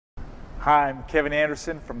Hi, I'm Kevin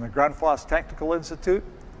Anderson from the Grundfos Technical Institute.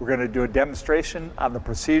 We're going to do a demonstration on the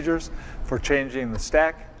procedures for changing the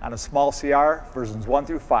stack on a small CR versions 1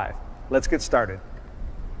 through 5. Let's get started.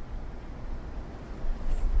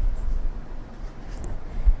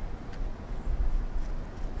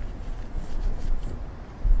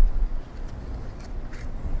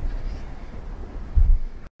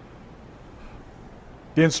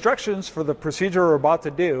 The instructions for the procedure we're about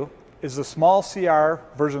to do is the small CR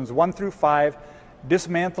versions 1 through 5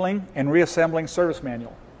 dismantling and reassembling service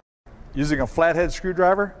manual. Using a flathead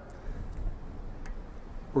screwdriver,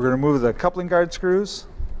 we're going to remove the coupling guard screws.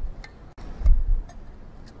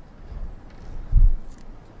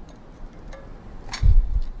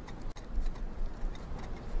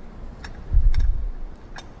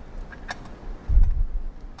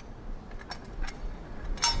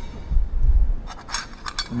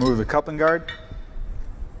 Remove the coupling guard.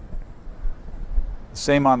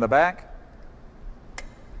 Same on the back.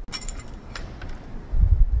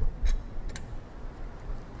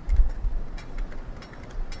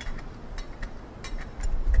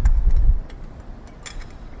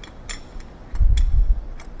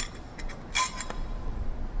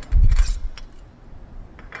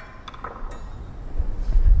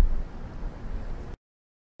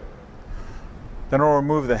 Then we'll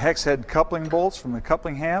remove the hex head coupling bolts from the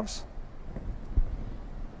coupling halves.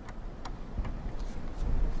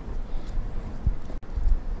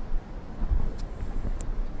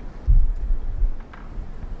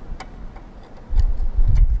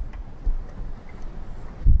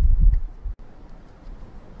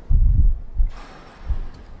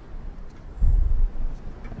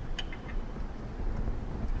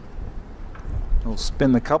 We'll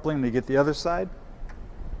spin the coupling to get the other side.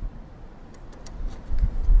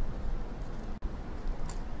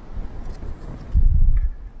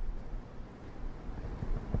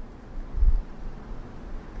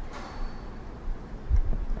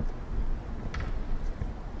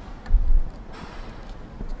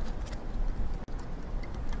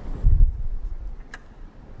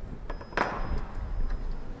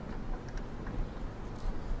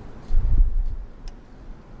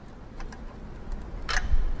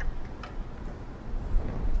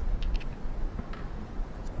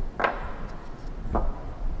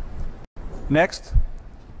 Next,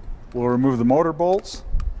 we'll remove the motor bolts.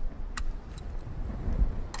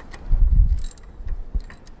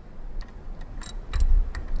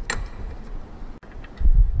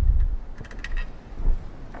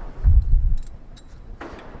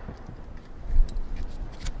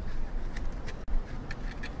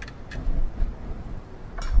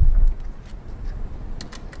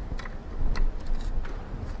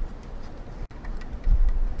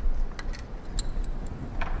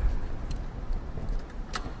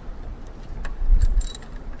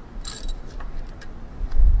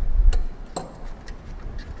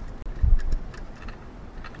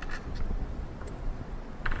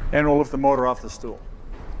 And we'll lift the motor off the stool.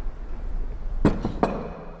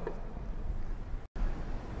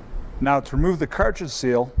 Now to remove the cartridge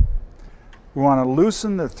seal, we want to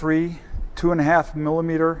loosen the three 2.5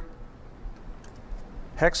 millimeter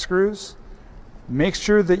hex screws. Make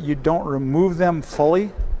sure that you don't remove them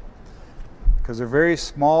fully because they're very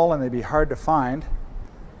small and they'd be hard to find.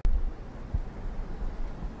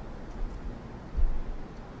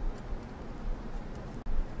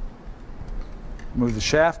 Move the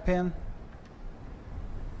shaft pin.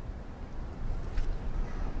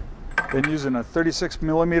 Then using a 36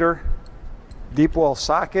 millimeter deep well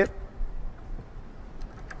socket,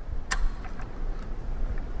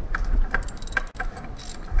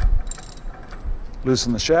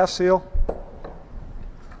 loosen the shaft seal,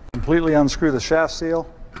 completely unscrew the shaft seal,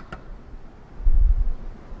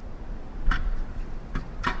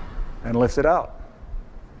 and lift it out.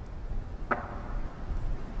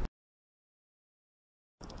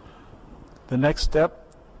 The next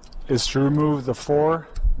step is to remove the 4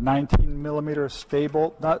 19 millimeter stay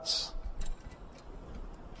bolt nuts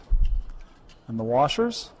and the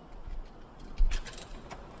washers.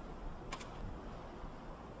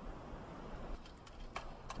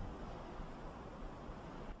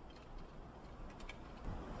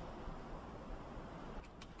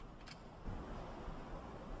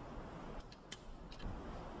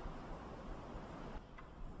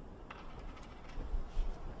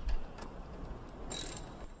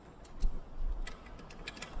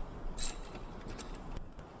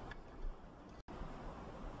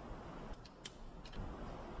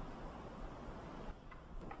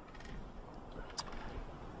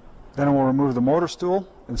 Then we'll remove the motor stool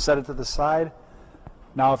and set it to the side.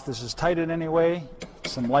 Now if this is tight in any way,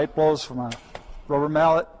 some light blows from a rubber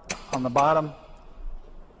mallet on the bottom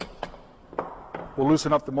will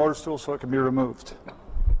loosen up the motor stool so it can be removed.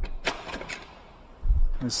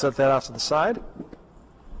 And set that off to the side.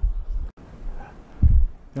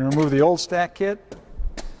 Then remove the old stack kit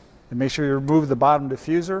and make sure you remove the bottom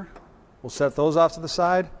diffuser. We'll set those off to the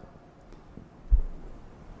side.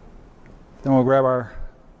 Then we'll grab our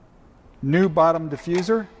new bottom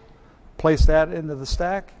diffuser, place that into the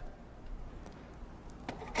stack,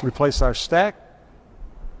 replace our stack,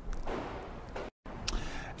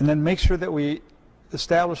 and then make sure that we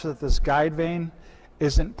establish that this guide vane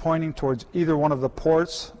isn't pointing towards either one of the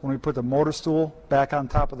ports when we put the motor stool back on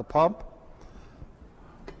top of the pump.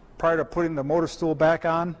 Prior to putting the motor stool back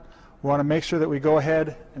on, we want to make sure that we go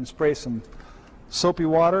ahead and spray some soapy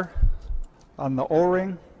water on the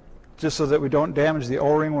O-ring, just so that we don't damage the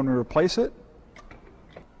O-ring when we replace it.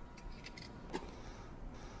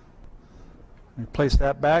 We place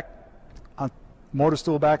that back, motor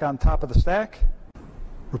stool back on top of the stack.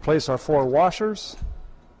 Replace our 4 washers.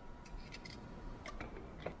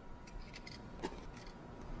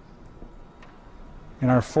 And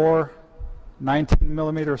our 4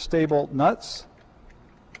 19mm stay-bolt nuts.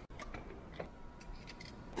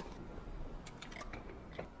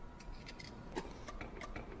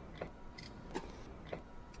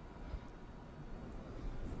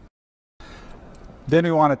 Then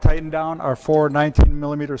we want to tighten down our 4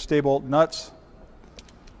 19mm stay-bolt nuts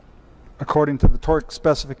according to the torque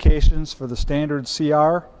specifications for the standard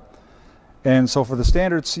CR. And so for the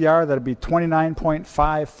standard CR, that'd be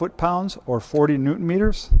 29.5 foot-pounds or 40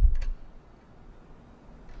 Newton-meters.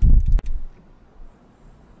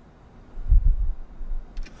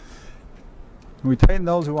 When we tighten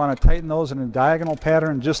those, we want to tighten those in a diagonal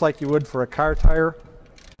pattern just like you would for a car tire.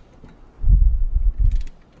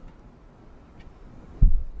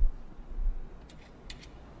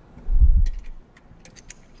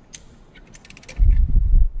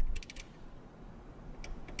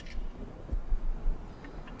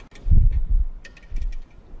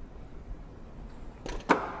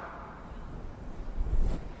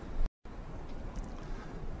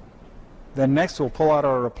 Then next we'll pull out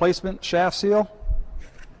our replacement shaft seal.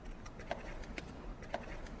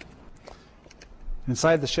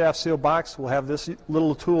 Inside the shaft seal box we'll have this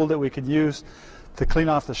little tool that we can use to clean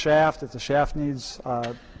off the shaft if the shaft needs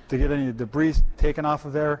to get any debris taken off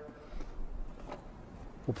of there.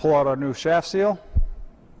 We'll pull out our new shaft seal.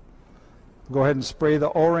 Go ahead and spray the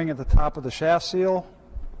O-ring at the top of the shaft seal.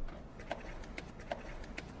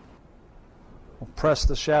 We'll press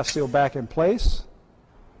the shaft seal back in place.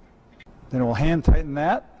 Then we'll hand tighten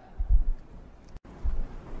that.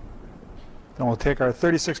 Then we'll take our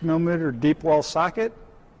 36mm deep well socket.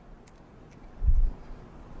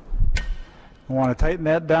 We want to tighten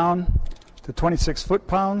that down to 26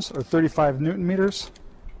 foot-pounds or 35 Newton-meters.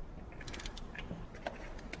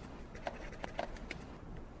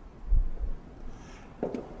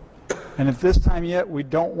 And at this time yet, we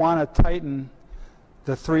don't want to tighten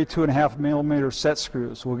the 3 2.5mm set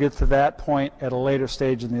screws. We'll get to that point at a later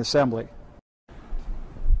stage in the assembly.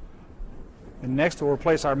 And next we'll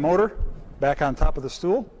replace our motor back on top of the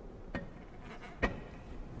stool. And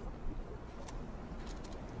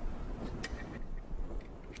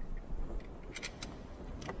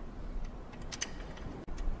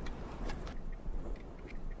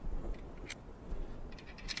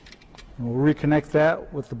we'll reconnect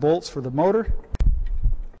that with the bolts for the motor.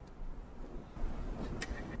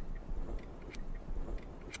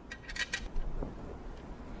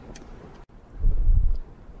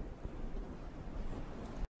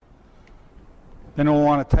 Then we'll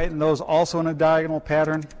want to tighten those also in a diagonal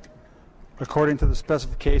pattern according to the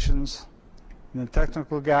specifications in the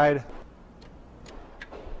technical guide.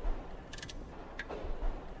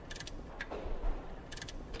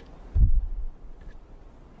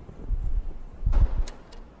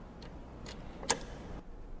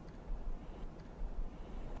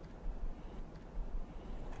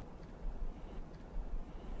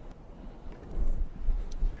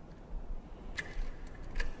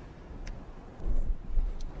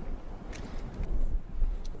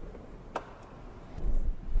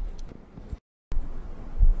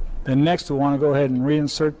 Then next we'll want to go ahead and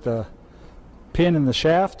reinsert the pin in the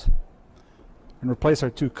shaft and replace our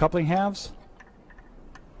 2 coupling halves.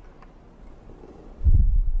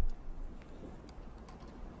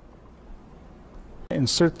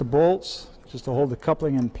 Insert the bolts just to hold the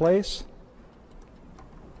coupling in place.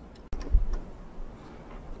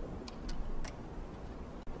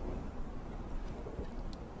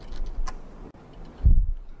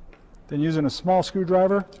 Then using a small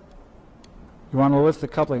screwdriver, you want to lift the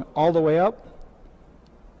coupling all the way up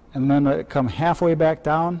and then let it come halfway back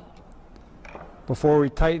down before we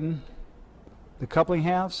tighten the coupling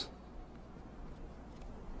halves.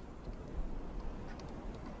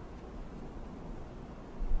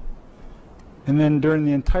 And then during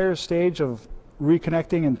the entire stage of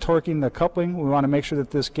reconnecting and torquing the coupling, we want to make sure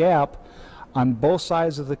that this gap on both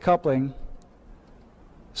sides of the coupling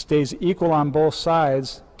stays equal on both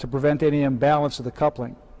sides to prevent any imbalance of the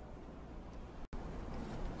coupling.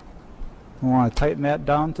 We want to tighten that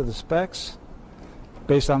down to the specs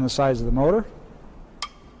based on the size of the motor.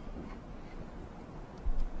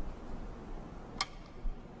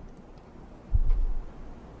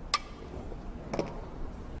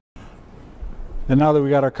 And now that we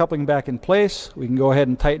got our coupling back in place, we can go ahead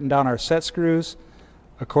and tighten down our set screws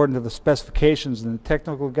according to the specifications in the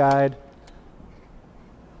technical guide.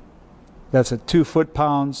 That's at 2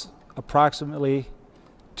 foot-pounds, approximately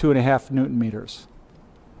 2.5 Newton meters.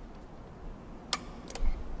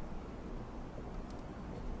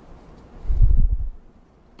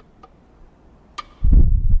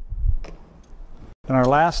 And our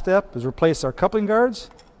last step is replace our coupling guards.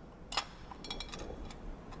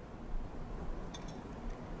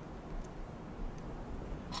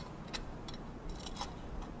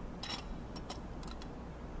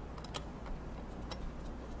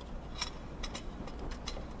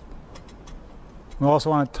 We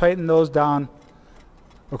also want to tighten those down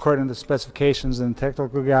according to the specifications in the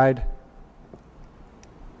technical guide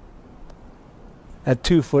at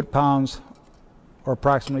 2 foot-pounds, or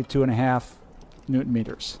approximately 2.5 Newton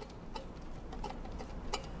meters.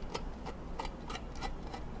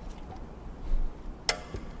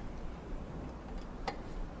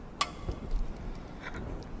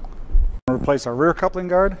 We'll replace our rear coupling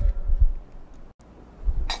guard.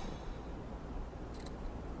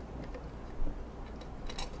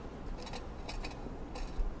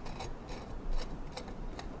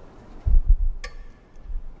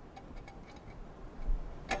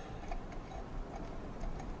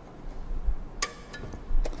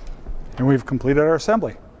 And we've completed our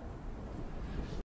assembly.